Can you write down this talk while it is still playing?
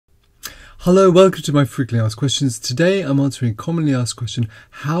Hello, welcome to my frequently asked questions. Today I'm answering a commonly asked question: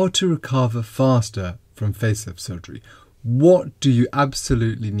 how to recover faster from facelift surgery. What do you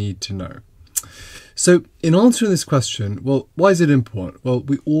absolutely need to know? So in answering this question, well, why is it important? Well,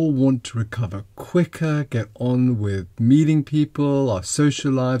 we all want to recover quicker, get on with meeting people, our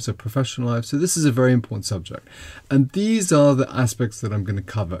social lives, our professional lives. So this is a very important subject. And these are the aspects that I'm going to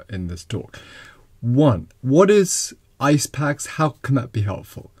cover in this talk. One, what is ice packs? How can that be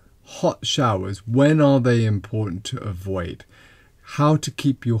helpful? Hot showers, when are they important to avoid? How to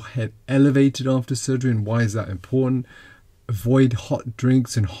keep your head elevated after surgery and why is that important? Avoid hot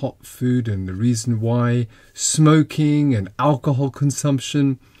drinks and hot food and the reason why. Smoking and alcohol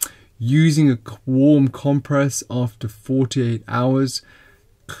consumption. Using a warm compress after 48 hours.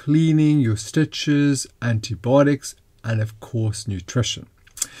 Cleaning your stitches, antibiotics, and of course nutrition.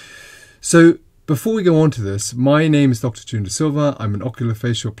 So before we go on to this, my name is Dr. Julian De Silva. I'm an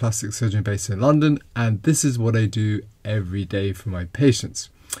oculofacial plastic surgeon based in London, and this is what I do every day for my patients.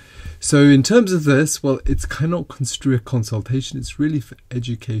 So in terms of this, well, it's cannot construe a consultation. It's really for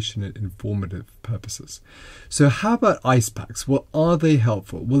education and informative purposes. So how about ice packs? Well, are they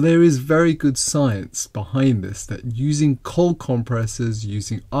helpful? Well, there is very good science behind this, that using cold compresses,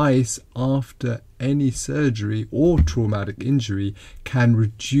 using ice after any surgery or traumatic injury can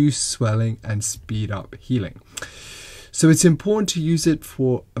reduce swelling and speed up healing. So it's important to use it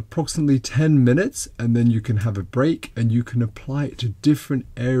for approximately 10 minutes and then you can have a break and you can apply it to different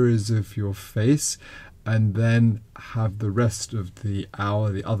areas of your face and then have the rest of the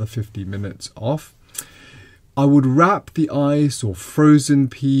hour, the other 50 minutes off. I would wrap the ice or frozen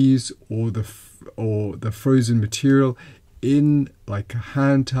peas or the frozen material in like a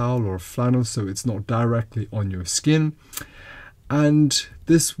hand towel or a flannel so it's not directly on your skin. And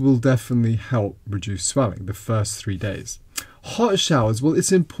this will definitely help reduce swelling the first 3 days. Hot showers. Well,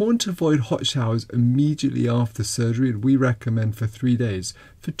 it's important to avoid hot showers immediately after surgery, and we recommend for 3 days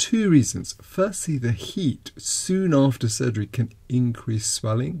for two reasons. Firstly, the heat soon after surgery can increase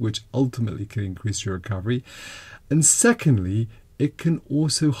swelling, which ultimately can increase your recovery. And secondly, it can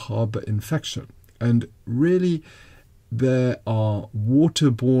also harbor infection. And really, there are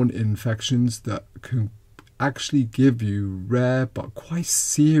waterborne infections that can actually give you rare but quite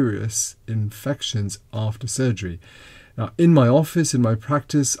serious infections after surgery. Now, in my office, in my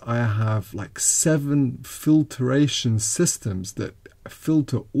practice, I have like 7 filtration systems that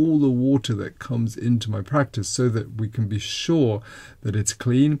filter all the water that comes into my practice so that we can be sure that it's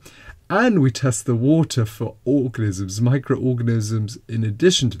clean. And we test the water for organisms, microorganisms in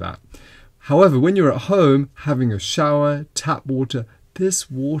addition to that. However, when you're at home having a shower, tap water,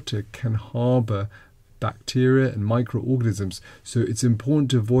 this water can harbor bacteria and microorganisms, so it's important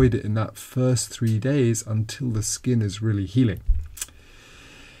to avoid it in that first 3 days until the skin is really healing.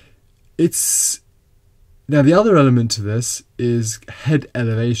 Now the other element to this is head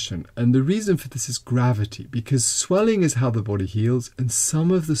elevation, and the reason for this is gravity, because swelling is how the body heals and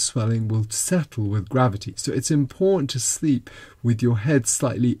some of the swelling will settle with gravity. So it's important to sleep with your head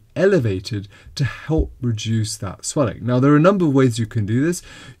slightly elevated to help reduce that swelling. Now there are a number of ways you can do this.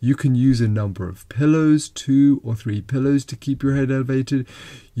 You can use a number of pillows, 2 or 3 pillows to keep your head elevated.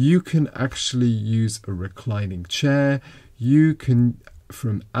 You can actually use a reclining chair. You can,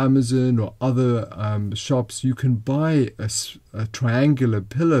 from Amazon or other shops, you can buy a triangular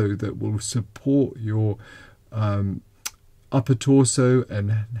pillow that will support your upper torso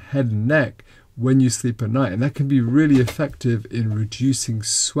and head and neck when you sleep at night, and that can be really effective in reducing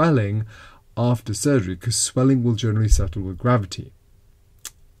swelling after surgery because swelling will generally settle with gravity.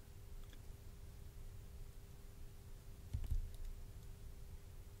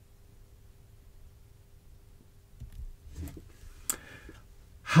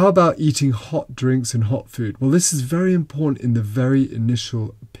 How about eating hot drinks and hot food? Well, this is very important in the very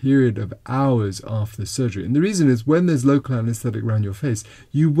initial period of hours after surgery. And the reason is when there's local anesthetic around your face,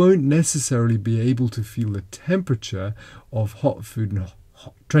 you won't necessarily be able to feel the temperature of hot food and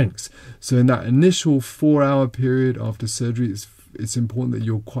hot drinks. So in that initial 4-hour period after surgery, it's important that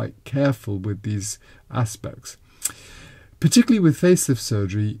you're quite careful with these aspects. Particularly with facelift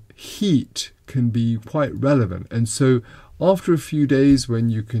surgery, heat can be quite relevant. And so after a few days when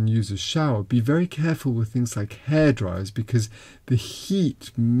you can use a shower, be very careful with things like hair dryers because the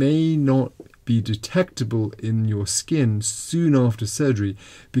heat may not be detectable in your skin soon after surgery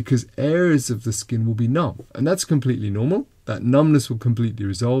because areas of the skin will be numb. And that's completely normal. That numbness will completely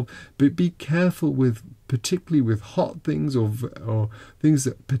resolve. But be careful with, particularly with hot things or things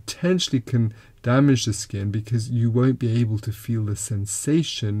that potentially can damage the skin because you won't be able to feel the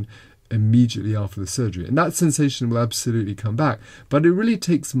sensation immediately after the surgery. And that sensation will absolutely come back. But it really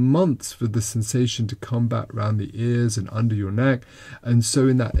takes months for the sensation to come back around the ears and under your neck. And so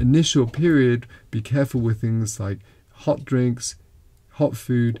in that initial period, be careful with things like hot drinks, hot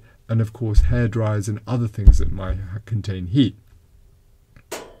food, and of course hair dryers and other things that might contain heat.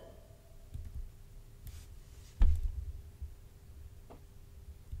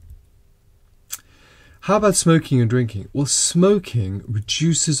 How about smoking and drinking? Well, smoking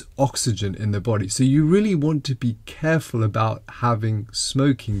reduces oxygen in the body. So you really want to be careful about having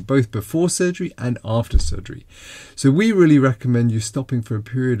smoking both before surgery and after surgery. So we really recommend you stopping for a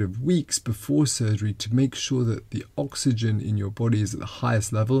period of weeks before surgery to make sure that the oxygen in your body is at the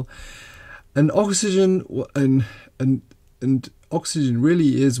highest level. And oxygen and oxygen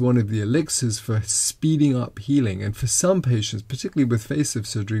really is one of the elixirs for speeding up healing. And for some patients, particularly with facelift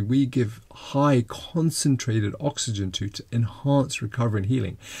surgery, we give high concentrated oxygen to enhance recovery and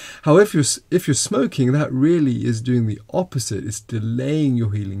healing. However, if you're smoking, that really is doing the opposite. It's delaying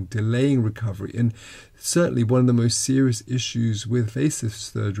your healing, delaying recovery. And certainly one of the most serious issues with facelift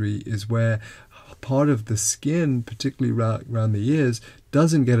surgery is where part of the skin, particularly around the ears,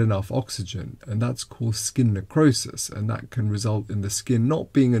 doesn't get enough oxygen, and that's called skin necrosis, and that can result in the skin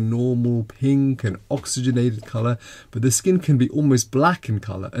not being a normal pink and oxygenated color, but the skin can be almost black in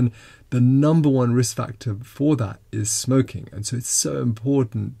color, and the number one risk factor for that is smoking. And so it's so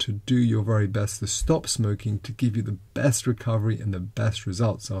important to do your very best to stop smoking to give you the best recovery and the best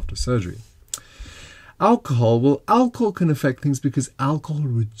results after surgery. Alcohol, well, alcohol can affect things because alcohol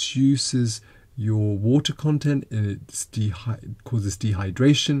reduces your water content, and it causes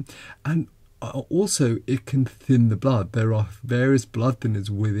dehydration, and also it can thin the blood. There are various blood thinners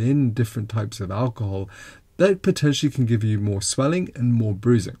within different types of alcohol that potentially can give you more swelling and more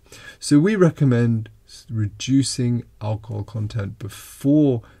bruising. So we recommend reducing alcohol content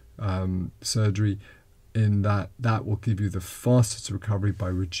before surgery, in that will give you the fastest recovery by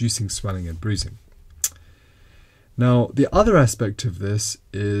reducing swelling and bruising. Now, the other aspect of this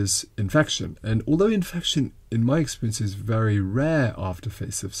is infection. And although infection, in my experience, is very rare after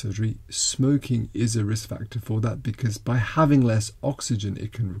facelift surgery, smoking is a risk factor for that, because by having less oxygen,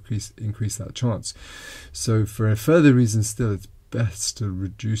 it can increase that chance. So for a further reason still, it's best to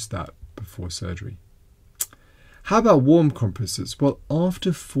reduce that before surgery. How about warm compresses? Well,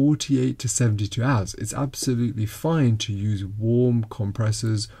 after 48 to 72 hours, it's absolutely fine to use warm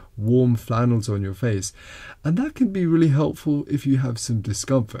compressors, warm flannels on your face. And that can be really helpful if you have some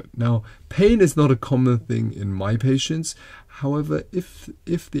discomfort. Now, pain is not a common thing in my patients. However, if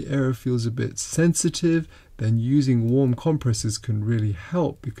the area feels a bit sensitive, then using warm compresses can really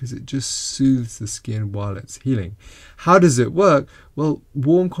help, because it just soothes the skin while it's healing. How does it work? Well,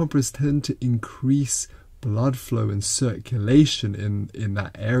 warm compresses tend to increase blood flow and circulation in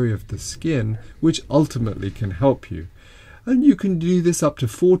that area of the skin, which ultimately can help you. And you can do this up to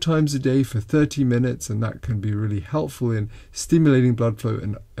 4 times a day for 30 minutes, and that can be really helpful in stimulating blood flow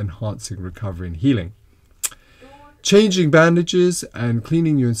and enhancing recovery and healing. Changing bandages and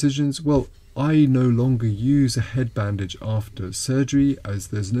cleaning your incisions. Well, I no longer use a head bandage after surgery, as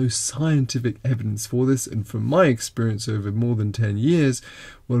there's no scientific evidence for this, and from my experience over more than 10 years,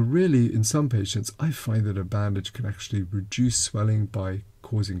 well, really in some patients I find that a bandage can actually reduce swelling by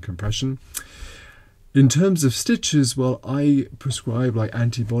causing compression. In terms of stitches, well, I prescribe like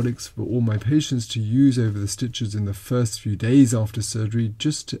antibiotics for all my patients to use over the stitches in the first few days after surgery,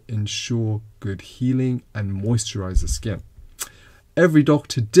 just to ensure good healing and moisturize the skin. Every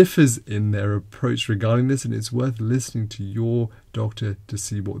doctor differs in their approach regarding this, and it's worth listening to your doctor to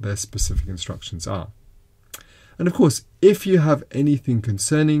see what their specific instructions are. And of course, if you have anything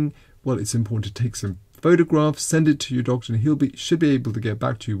concerning, well, it's important to take some photographs, send it to your doctor, and he should be able to get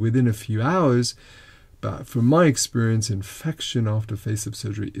back to you within a few hours. But from my experience, infection after facelift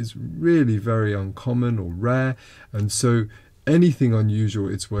surgery is really very uncommon or rare, and so anything unusual,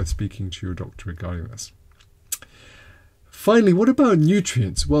 it's worth speaking to your doctor regarding this. Finally, what about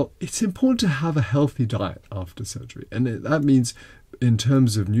nutrients? Well, it's important to have a healthy diet after surgery, and that means, in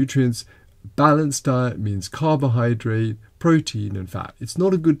terms of nutrients, balanced diet means carbohydrate, protein and fat. It's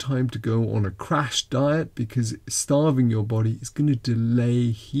not a good time to go on a crash diet, because starving your body is going to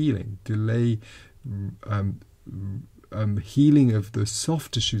delay healing, delay healing of the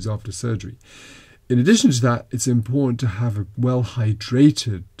soft tissues after surgery. In addition to that, it's important to have a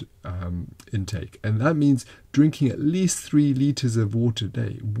well-hydrated intake, and that means drinking at least 3 liters of water a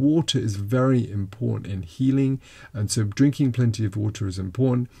day. Water is very important in healing, and so drinking plenty of water is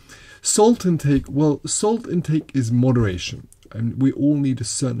important. Salt intake, well, salt intake is moderation, and we all need a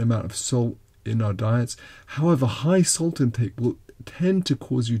certain amount of salt in our diets. However, high salt intake will tend to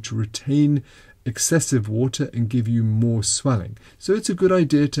cause you to retain excessive water and give you more swelling. So it's a good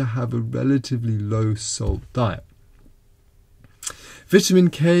idea to have a relatively low salt diet. Vitamin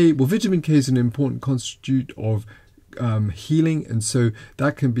K, well, vitamin K is an important constituent of healing, and so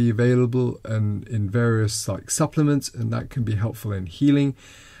that can be available in various like supplements, and that can be helpful in healing,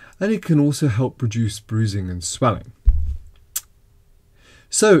 and it can also help reduce bruising and swelling.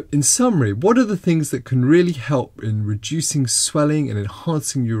 So in summary, what are the things that can really help in reducing swelling and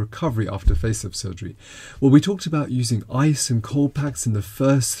enhancing your recovery after facelift surgery? Well, we talked about using ice and cold packs in the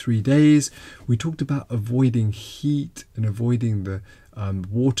first 3 days. We talked about avoiding heat and avoiding the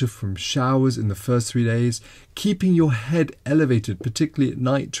water from showers in the first 3 days, keeping your head elevated, particularly at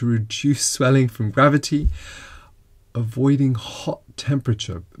night, to reduce swelling from gravity, avoiding hot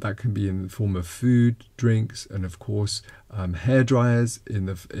temperature, that can be in the form of food, drinks, and of course hair dryers in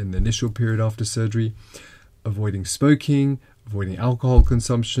the initial period after surgery, avoiding smoking, avoiding alcohol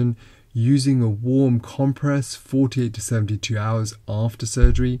consumption, using a warm compress 48 to 72 hours after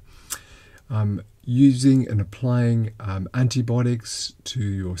surgery, using and applying antibiotics to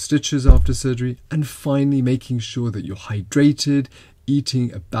your stitches after surgery, and finally making sure that you're hydrated,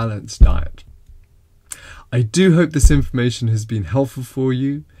 eating a balanced diet. I do hope this information has been helpful for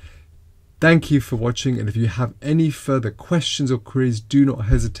you. Thank you for watching, and if you have any further questions or queries, do not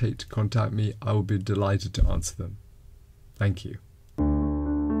hesitate to contact me. I will be delighted to answer them. Thank you.